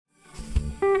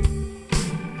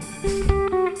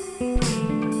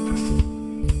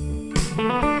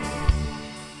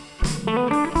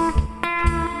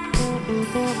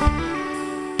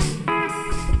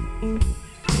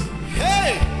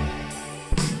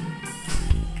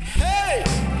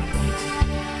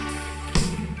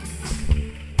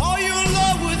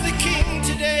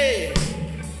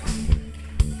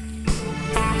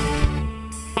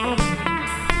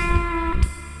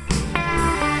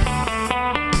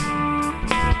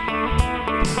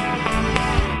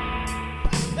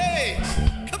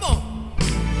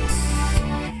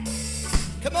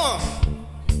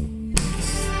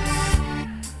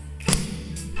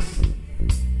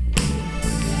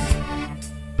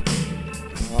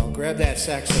Grab that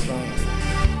saxophone.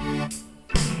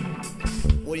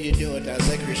 What are you doing with that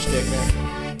licorice stick,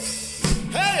 man?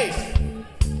 Hey!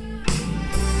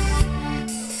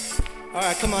 All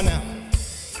right, come on now.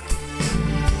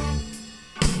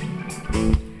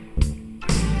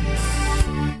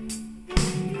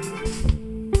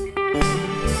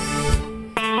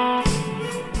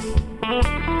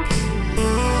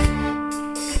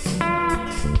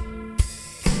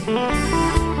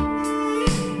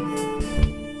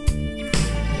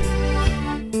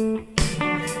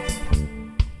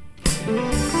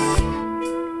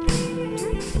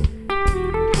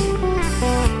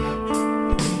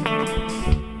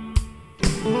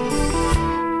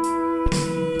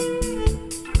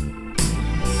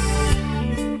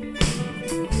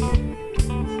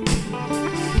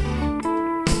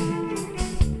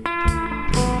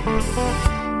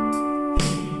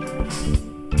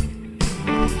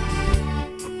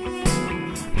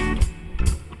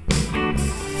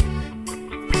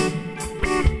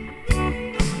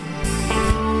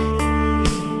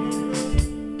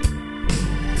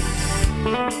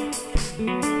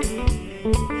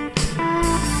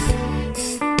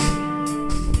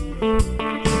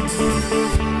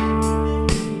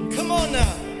 Come on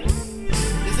now.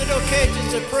 Is it okay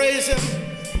just to praise him?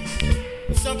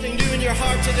 Something new in your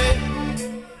heart today?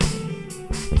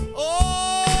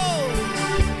 Oh!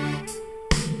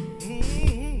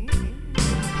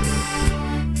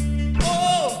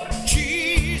 Oh,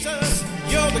 Jesus,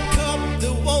 you're the cup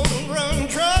that won't run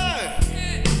dry.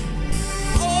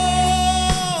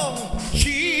 Oh,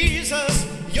 Jesus,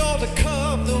 you're the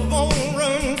cup that won't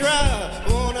run dry.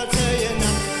 Wanna tell you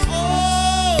now.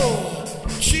 Oh,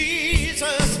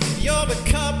 Jesus, you're the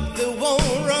cup that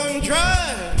won't run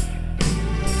dry.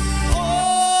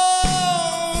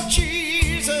 Oh,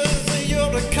 Jesus,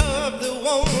 you're the cup that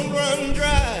won't run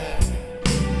dry.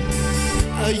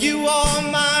 You are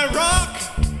my rock.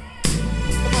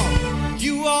 Come on.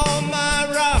 You are my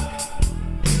rock.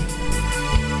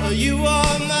 You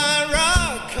are my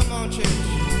rock. Come on, church.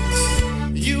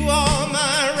 You are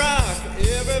my rock.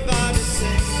 Everybody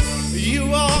sing.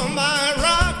 You are my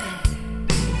rock.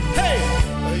 Hey,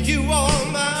 you are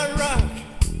my rock.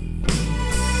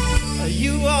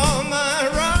 You are my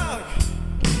rock.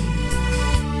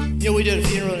 You know, we did a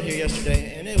funeral here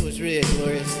yesterday, and it was really a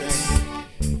glorious thing.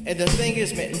 And the thing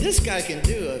is, man, this guy can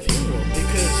do a funeral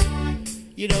because,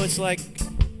 you know, it's like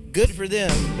good for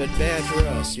them, but bad for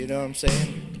us. You know what I'm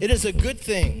saying? It is a good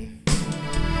thing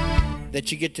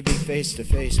that you get to be face to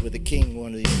face with the King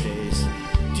one of these days.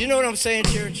 Do you know what I'm saying,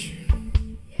 church?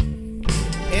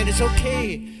 And it's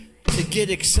okay to get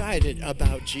excited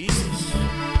about Jesus.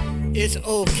 It's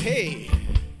okay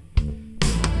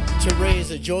to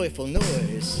raise a joyful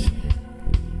noise.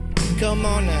 Come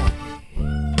on now.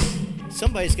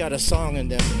 Somebody's got a song in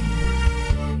them.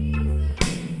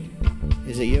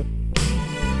 Is it you?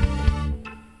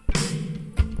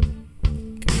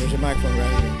 There's a microphone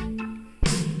right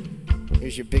here.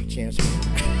 Here's your big chance.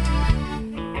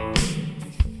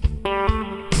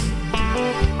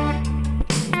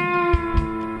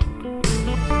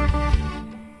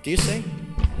 Do you sing?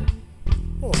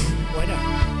 Oh, why not?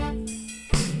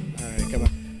 All right, come on.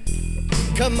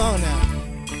 Come on now.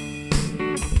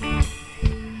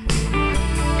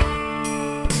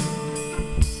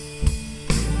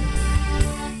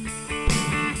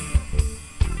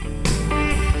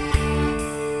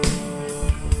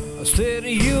 I said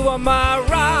you are my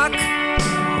rock,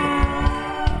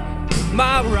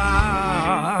 my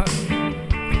rock.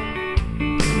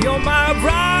 You're my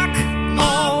rock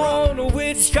on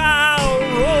which I'll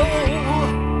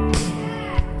roll.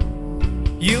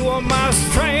 You are my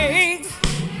strength.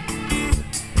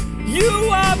 You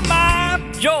are my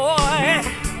joy.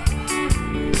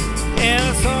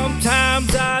 And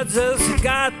sometimes I just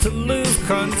got to lose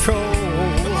control.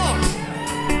 Come on.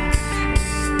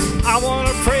 I want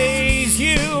to praise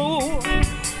you.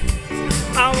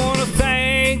 I want to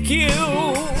thank you.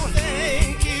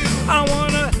 Thank you. I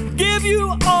want to give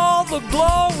you all the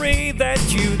glory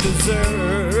that you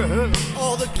deserve.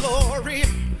 All the glory.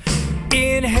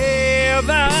 In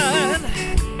heaven,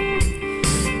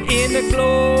 in the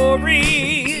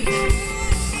glory,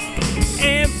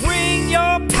 and bring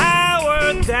your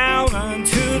power down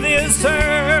unto this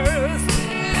earth.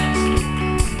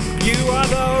 You are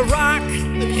the rock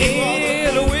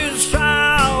in which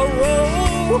I'll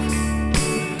roll.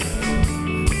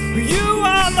 You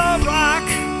are the rock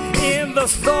in the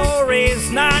stories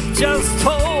not just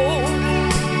told.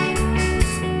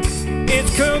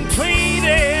 It's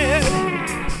completed,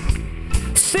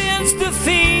 sin's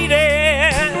defeated,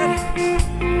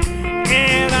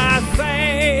 and I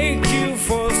thank you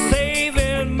for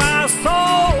saving my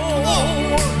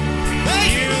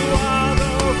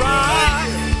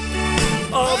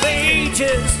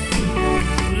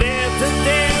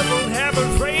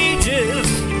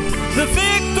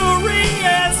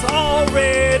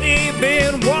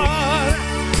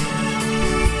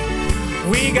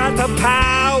We got the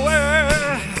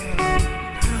power,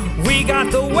 we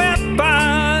got the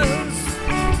weapons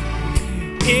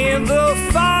in the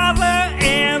Father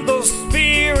and the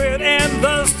Spirit and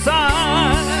the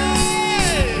Son.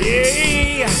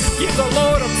 Yeah, give the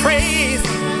Lord a praise.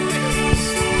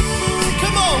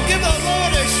 Come on, give the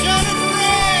Lord a shout of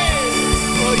praise.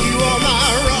 For you are my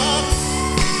rock.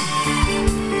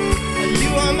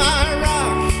 You are my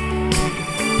rock.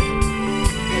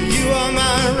 You are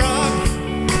my rock.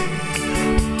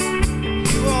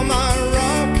 You are my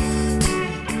rock.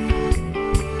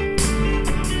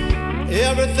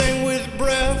 Everything with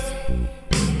breath,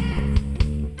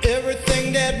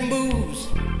 everything that moves,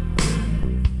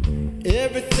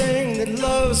 everything that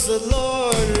loves the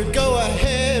Lord, go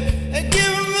ahead and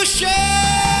give him a shout.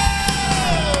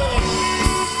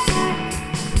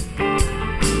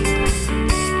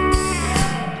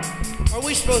 Are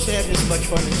we supposed to have this much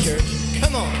fun in church?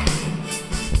 Come on.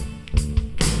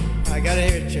 I gotta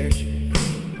hear it, church.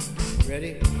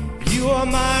 Ready? You are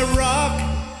my rock.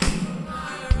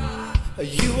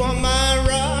 You are my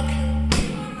rock.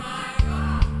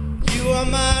 You are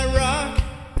my rock.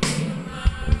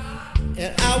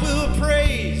 And I will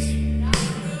praise.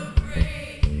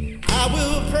 I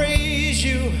will praise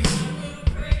you.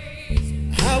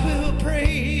 I will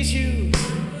praise you.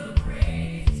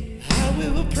 I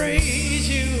will praise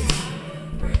you.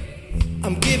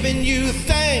 I'm giving you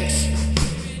thanks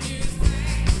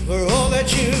for all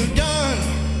that you've done.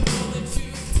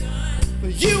 For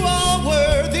you are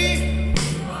worthy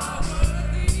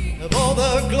of all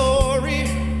the glory.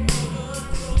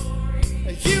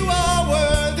 You are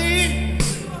worthy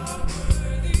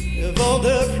of all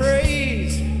the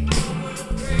praise.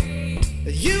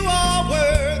 You are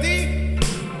worthy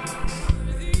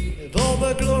of all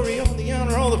the glory, all the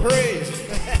honor, all the praise.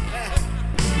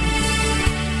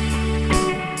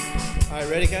 All right,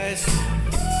 ready, guys?